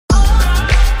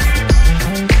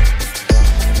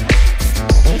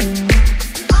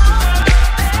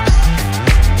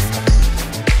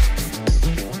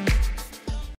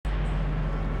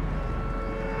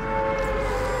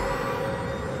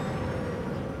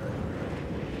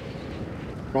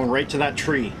Going right to that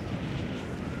tree.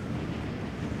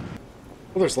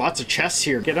 Oh, there's lots of chests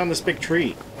here. Get on this big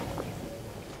tree.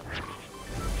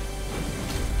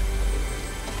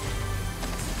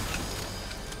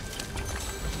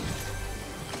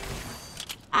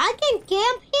 I can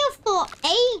camp here for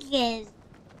ages.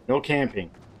 No camping.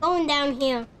 Going down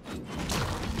here.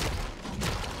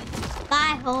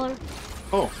 Bye, hole.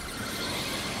 Oh.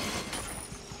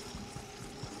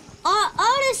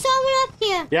 Oh, there's someone up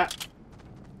here. Yeah.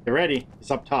 Get ready.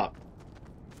 He's up top.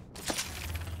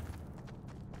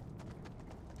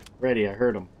 Ready, I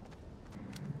heard him.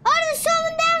 Oh, there's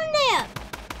someone down there.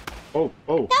 Oh,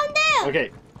 oh. Down there.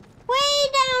 Okay. Way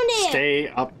down there. Stay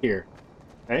up here.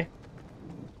 Okay?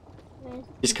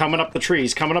 He's coming up the tree.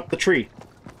 He's coming up the tree.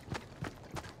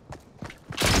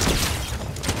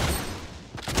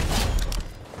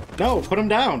 No, put him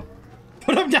down.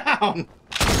 Put him down.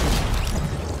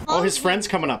 Oh, his friend's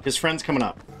coming up. His friend's coming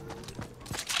up.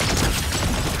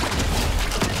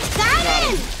 Got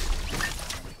him.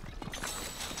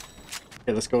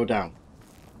 Okay, let's go down.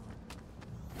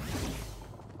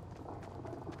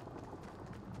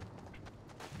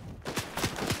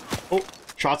 Oh,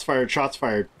 shots fired, shots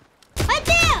fired. Right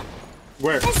there.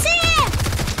 Where? I see him.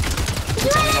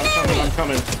 He's running I'm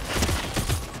coming.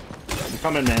 I'm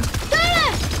coming, man.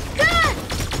 Good. Good.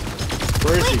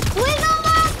 Where is he? We don't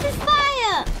want to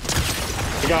fire.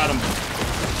 I got him.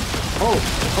 Oh,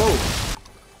 oh.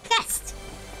 Test.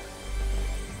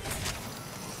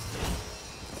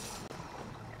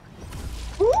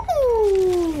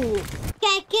 Ooh.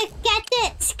 Get it.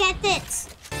 Get it.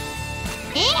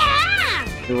 Yeah.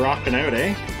 You're rocking out,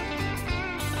 eh?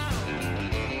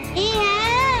 Yeah.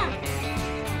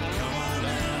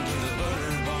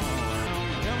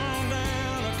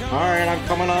 Alright, I'm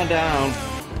coming on down.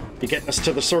 You getting us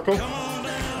to the circle?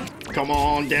 Come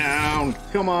on down.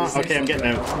 Come on. Okay, I'm getting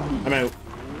out. I'm out.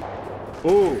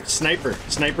 Ooh, sniper.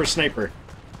 Sniper, sniper.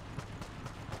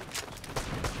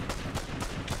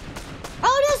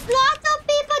 Oh, there's lots of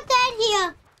people down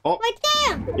here. Oh. Right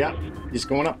there. Yeah, he's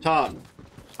going up top.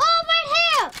 Oh, right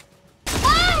here.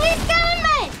 Oh, he's killing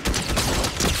me.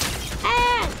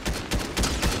 Ah.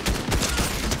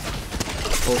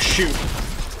 Oh, shoot.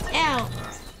 Ow.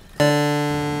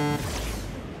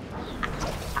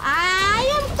 I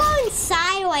am going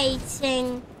sideways.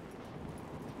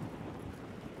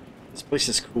 This place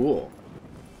is cool.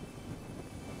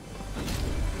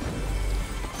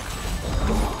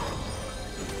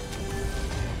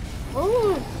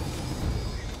 Ooh.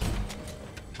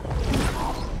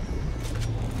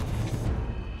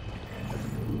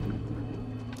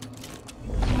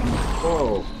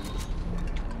 Whoa.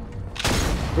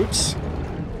 Oops.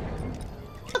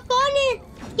 We're going to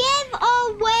give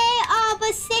away our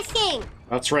position.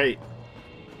 That's right.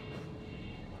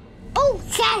 Oh,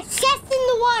 chest in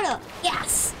the water.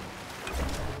 Yes.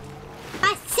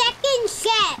 A second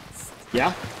chest.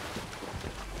 Yeah?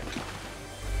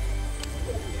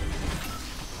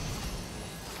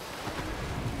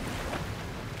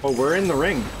 Oh, we're in the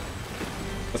ring.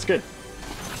 That's good.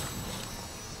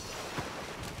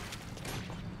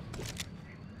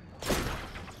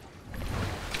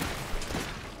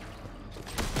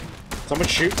 Someone's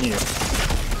shooting you.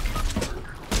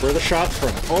 Where are the shots from?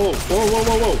 Oh, whoa, whoa,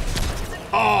 whoa, whoa.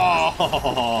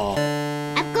 Oh!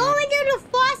 I'm going to the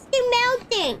frosty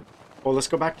mountain. Oh, let's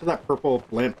go back to that purple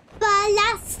blimp. But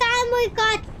last time we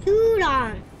got food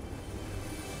on.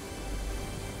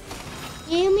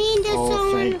 You mean there's Oh,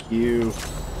 someone? thank you.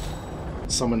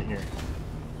 Someone here.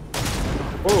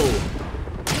 Whoa.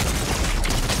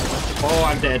 Oh,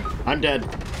 I'm dead. I'm dead.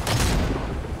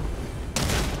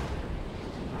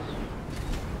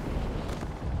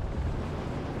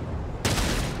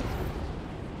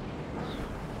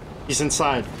 He's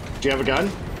inside. Do you have a gun?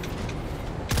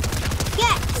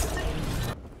 Yes.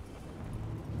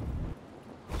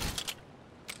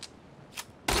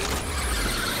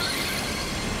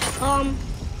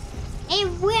 If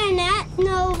we're not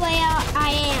know where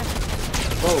I am.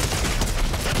 Whoa.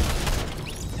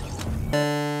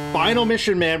 Final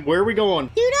mission, man. Where are we going?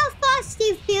 Do the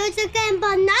frosty fields again,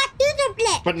 but not to the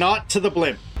blip. But not to the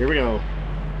blimp. Here we go.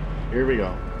 Here we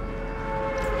go.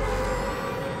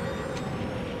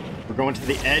 We're going to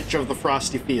the edge of the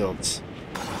frosty fields.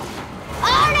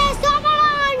 Oh, there's someone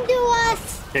on to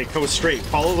us. Okay, go straight.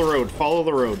 Follow the road. Follow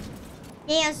the road.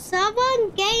 There's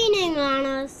someone gaining on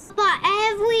us. But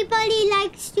everybody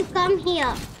likes to come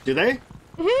here. Do they?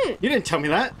 Mm-hmm. You didn't tell me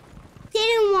that.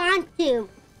 Didn't want to.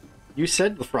 You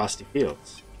said the frosty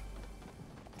fields.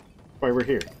 That's why we're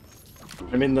here.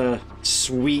 I'm in the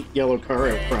sweet yellow car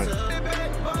out front.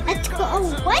 Let's go.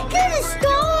 What to the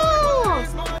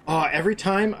store? Oh, every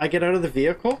time I get out of the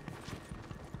vehicle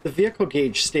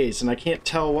gauge stays and I can't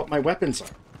tell what my weapons are.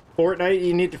 Fortnite,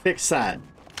 you need to fix that.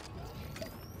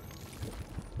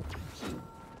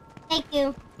 Thank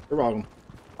you. You're welcome.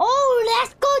 Oh,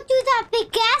 let's go to that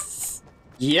big gas.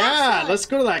 Yeah, castle. let's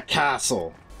go to that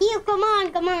castle. Here, come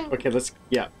on, come on. Okay, let's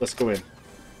go in.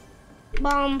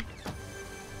 Bomb.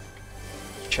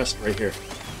 Chest right here.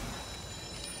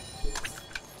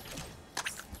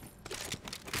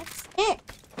 That's it.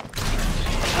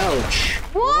 Ouch.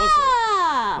 Whoa! What was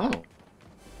it?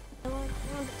 Oh.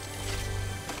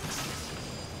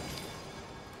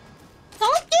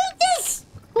 Don't do this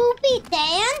poopy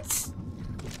dance.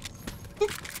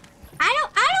 I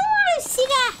don't want to see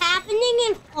that happening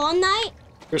in Fortnite.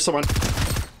 Here's someone.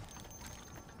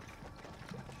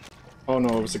 Oh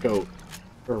no, it was a goat.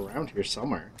 They're around here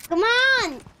somewhere. Come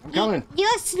on. I'm coming. You're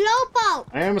a slowpoke.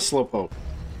 I am a slowpoke.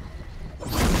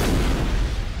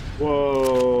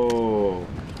 Whoa.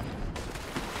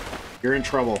 You're in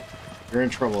trouble. You're in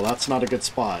trouble. That's not a good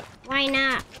spot. Why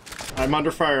not? I'm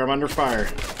under fire. I'm under fire.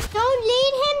 Don't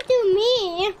lead him to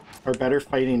me. We're better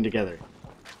fighting together.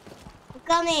 I'm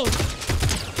coming.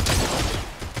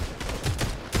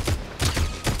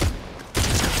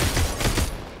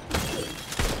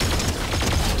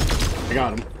 I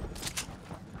got him.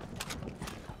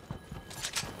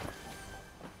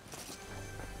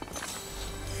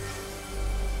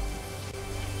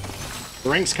 The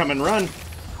ring's coming. Run.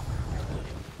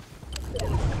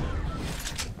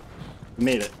 We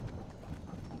made it.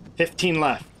 15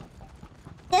 left.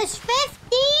 There's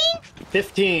 15?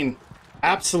 15.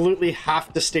 Absolutely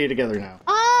have to stay together now.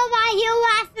 Oh, why you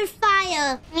after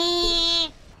fire?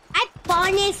 Me. I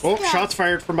bonus. Oh, shots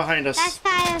fired from behind us. That's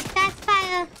fire. That's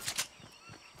fire.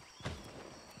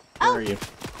 Where are you?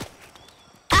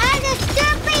 Ah, there's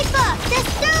two people. There's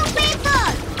two people.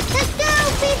 There's two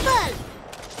people.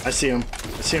 I see him.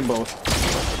 I see them both.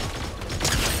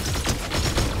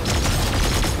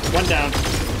 One down.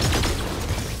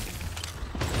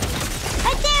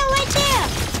 Right there, right there.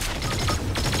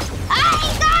 Ah, he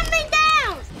got me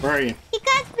down. Where are you? He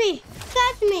got me. He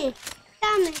got me.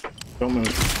 Got me. Don't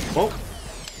move. Whoa.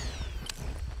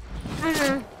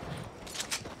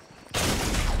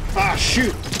 Ah,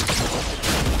 shoot.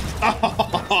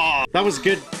 Oh, that was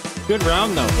good. Good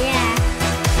round, though. Yeah.